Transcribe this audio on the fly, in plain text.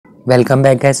Welcome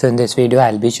back guys. So in this video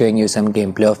I'll be showing you some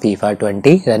gameplay of FIFA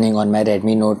 20 running on my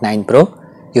Redmi Note 9 Pro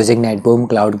using Netboom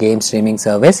cloud game streaming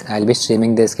service. I'll be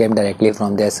streaming this game directly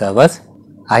from their servers.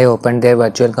 I opened their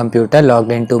virtual computer,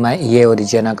 logged into my EA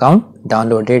Origin account,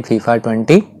 downloaded FIFA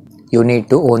 20. You need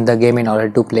to own the game in order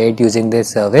to play it using this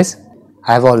service.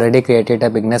 I have already created a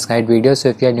beginner's guide video, so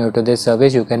if you are new to this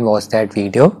service you can watch that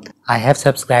video. I have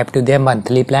subscribed to their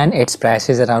monthly plan. Its price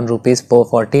is around rupees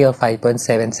 440 or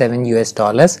 5.77 US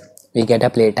dollars. We get a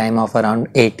playtime of around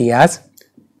 80 hours.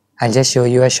 I'll just show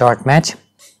you a short match.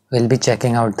 We'll be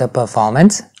checking out the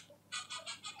performance.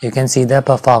 You can see the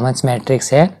performance metrics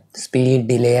here: speed,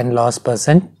 delay and loss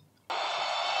percent. And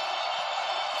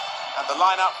the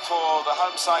lineup for the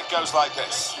home side goes like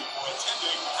this.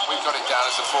 We've got it down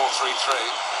as a 4-3-3.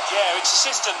 Yeah, it's a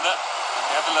system that the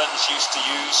Netherlands used to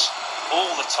use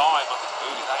all the time.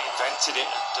 Really, they invented it,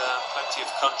 and plenty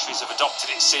of countries have adopted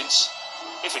it since.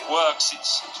 If it works,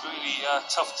 it's really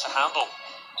tough to handle.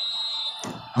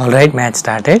 Alright, match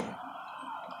started.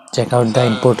 Check out the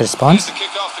input response. The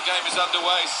kick-off, the game is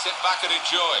underway. Sit back and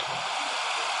enjoy.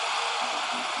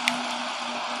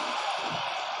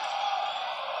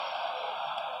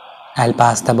 I'll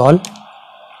pass the ball.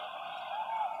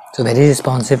 So very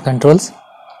responsive controls.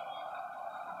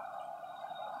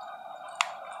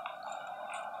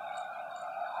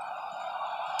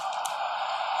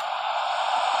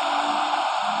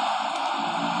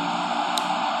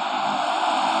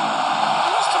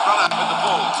 With the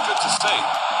ball, it's good to see.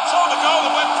 Saw the goal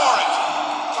and went for it.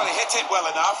 Well, he hit it well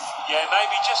enough. Yeah,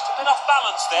 maybe just a bit off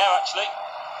balance there, actually.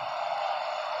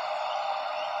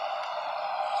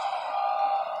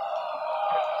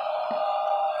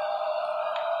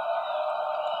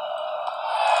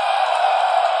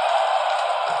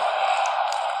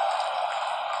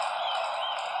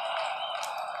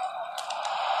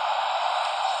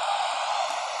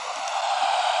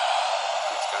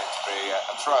 It's going to be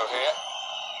a throw here.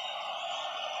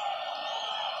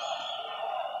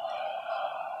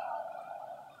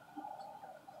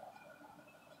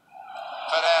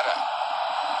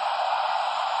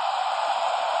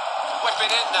 Whip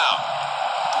it in now.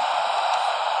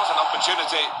 What an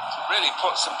opportunity to really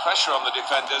put some pressure on the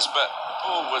defenders, but the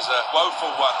ball was a woeful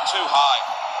one, too high.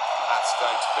 That's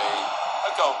going to be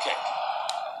a goal kick.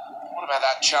 What about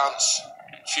that chance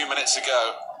a few minutes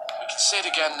ago? We can see it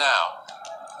again now.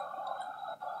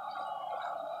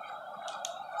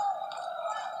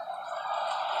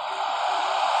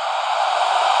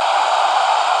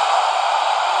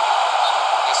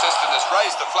 The assistant has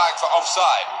raised the flag for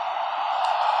offside.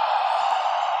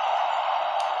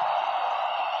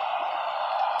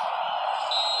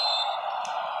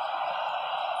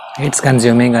 It's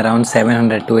consuming around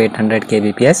 700 to 800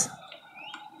 kbps.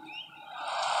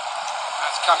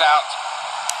 That's cut out.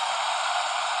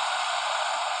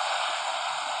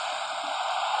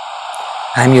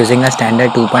 I'm using a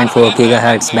standard 2.4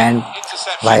 GHz band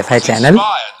Wi-Fi channel.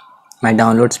 My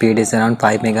download speed is around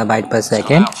 5 MB per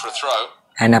second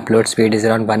and upload speed is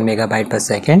around 1 MB per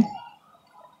second.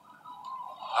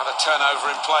 Another turnover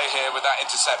in play here with that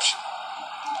interception.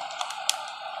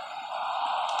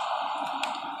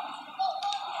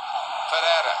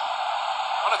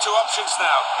 One or two options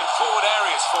now in forward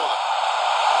areas for them.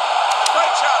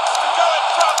 Great chance to go in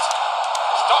front.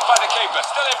 Stopped by the keeper,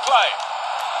 still in play.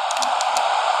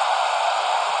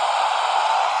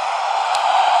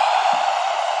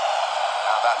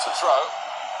 Now that's a throw.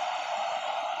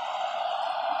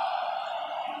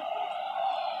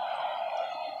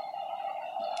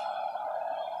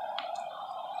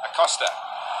 Acosta.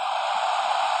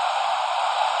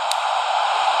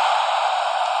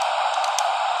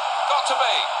 Got to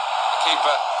be. The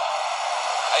keeper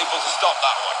able to stop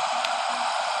that one.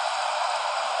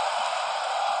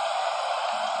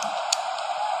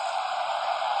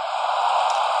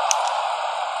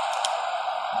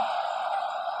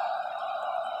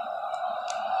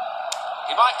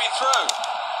 He might be through.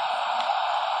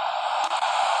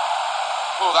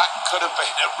 Well, that could have been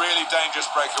a really dangerous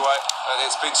breakaway, but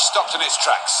it's been stopped in its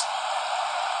tracks.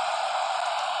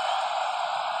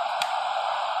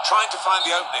 Trying to find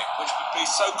the opening, which would be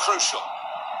so crucial.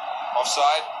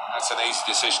 Offside, that's an easy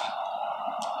decision.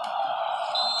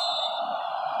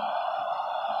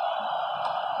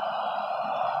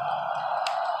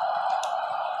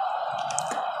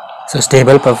 So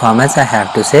stable performance, I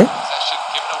have to say. Possession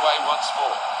given away once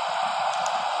more.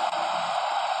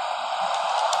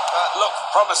 Looked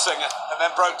promising and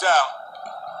then broke down.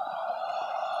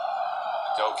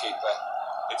 The goalkeeper,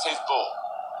 it's his ball.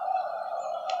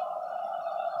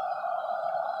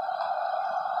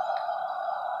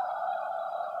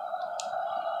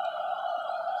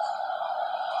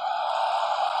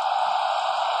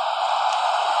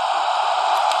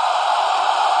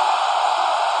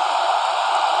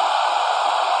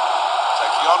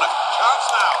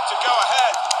 now to go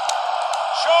ahead.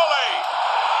 Surely.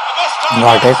 And this time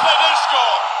Got it. they do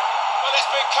score. Well,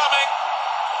 it's been coming.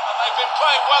 And they've been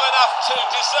playing well enough to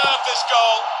deserve this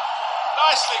goal.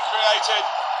 Nicely created,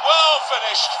 well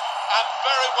finished, and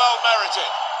very well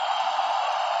merited.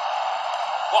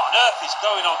 What on earth is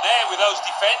going on there with those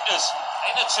defenders?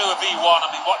 In a 2v1, I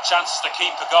mean, what chances the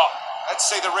keeper got? Let's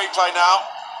see the replay now.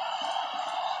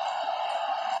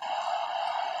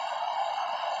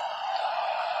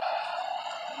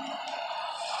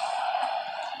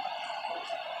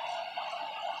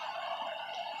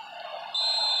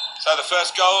 So the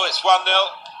first goal, it's 1-0.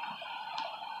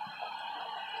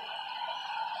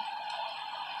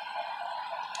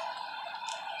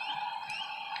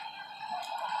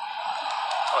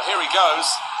 Well, here he goes.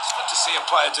 It's good to see a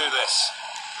player do this.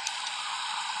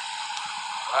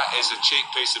 That is a cheap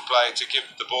piece of play to give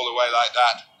the ball away like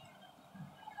that.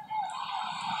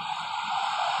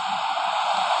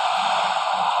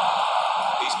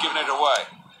 He's given it away.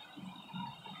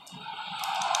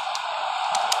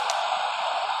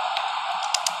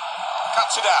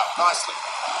 Cuts it out nicely.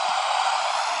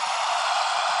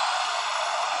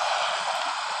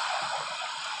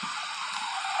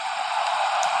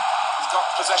 He's got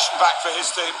possession back for his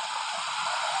team.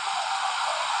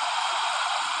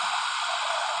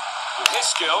 With his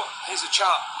skill, here's a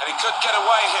chance, and he could get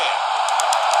away here.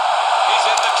 He's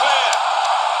in the clear.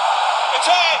 It's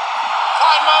in.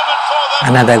 Fine moment for them.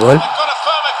 Another goal. They've got a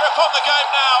firmer grip on the game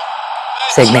now.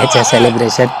 They're Signature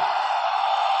celebration.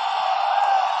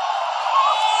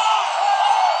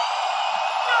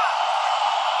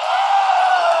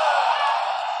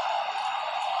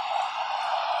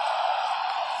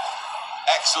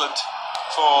 Excellent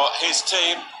for his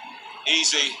team,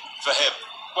 easy for him.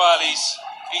 Well,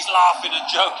 he's laughing and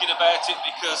joking about it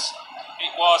because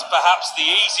it was perhaps the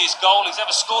easiest goal he's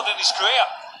ever scored in his career.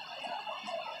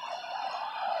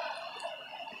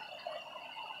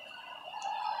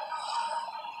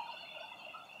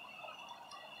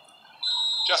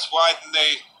 Just widen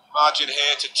the margin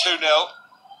here to 2-0.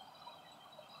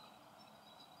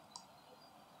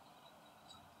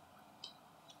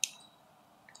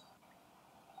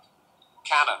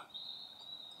 Cannon.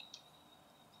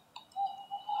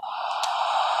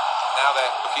 Now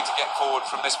they're looking to get forward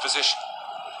from this position.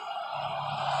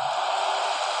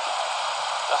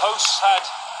 The hosts had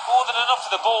more than enough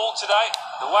of the ball today.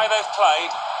 The way they've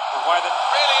played, the way that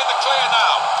Really in the clear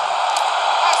now.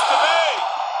 Has to be.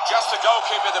 Just a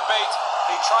goalkeeper to beat.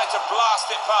 He tried to blast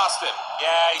it past him.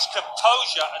 yeah, his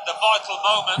composure at the vital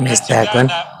moment. Missed let that him down one.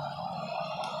 now.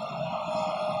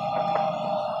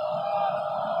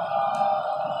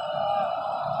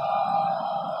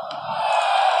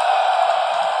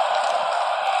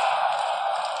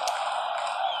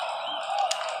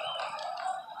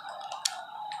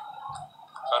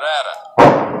 Ferreira.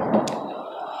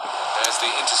 There's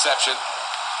the interception.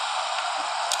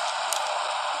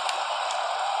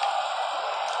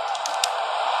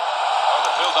 Oh,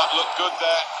 the build-up looked good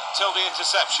there until the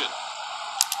interception.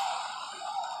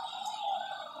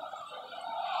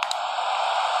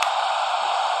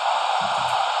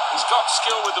 He's got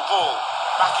skill with the ball,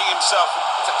 backing himself.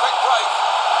 It's a quick break.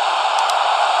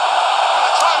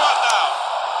 A try one now.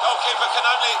 Goalkeeper can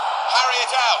only parry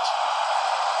it out.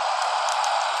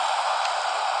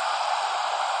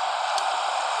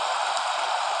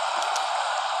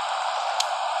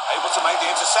 Able to make the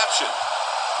interception.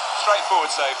 Straightforward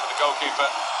save for the goalkeeper.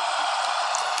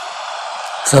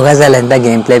 So guys, I'll end the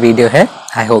gameplay video here.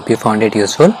 I hope you found it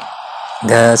useful.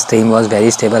 The stream was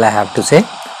very stable, I have to say.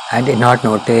 I did not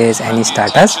notice any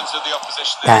starters.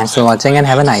 Thanks for watching and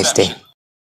have a nice day.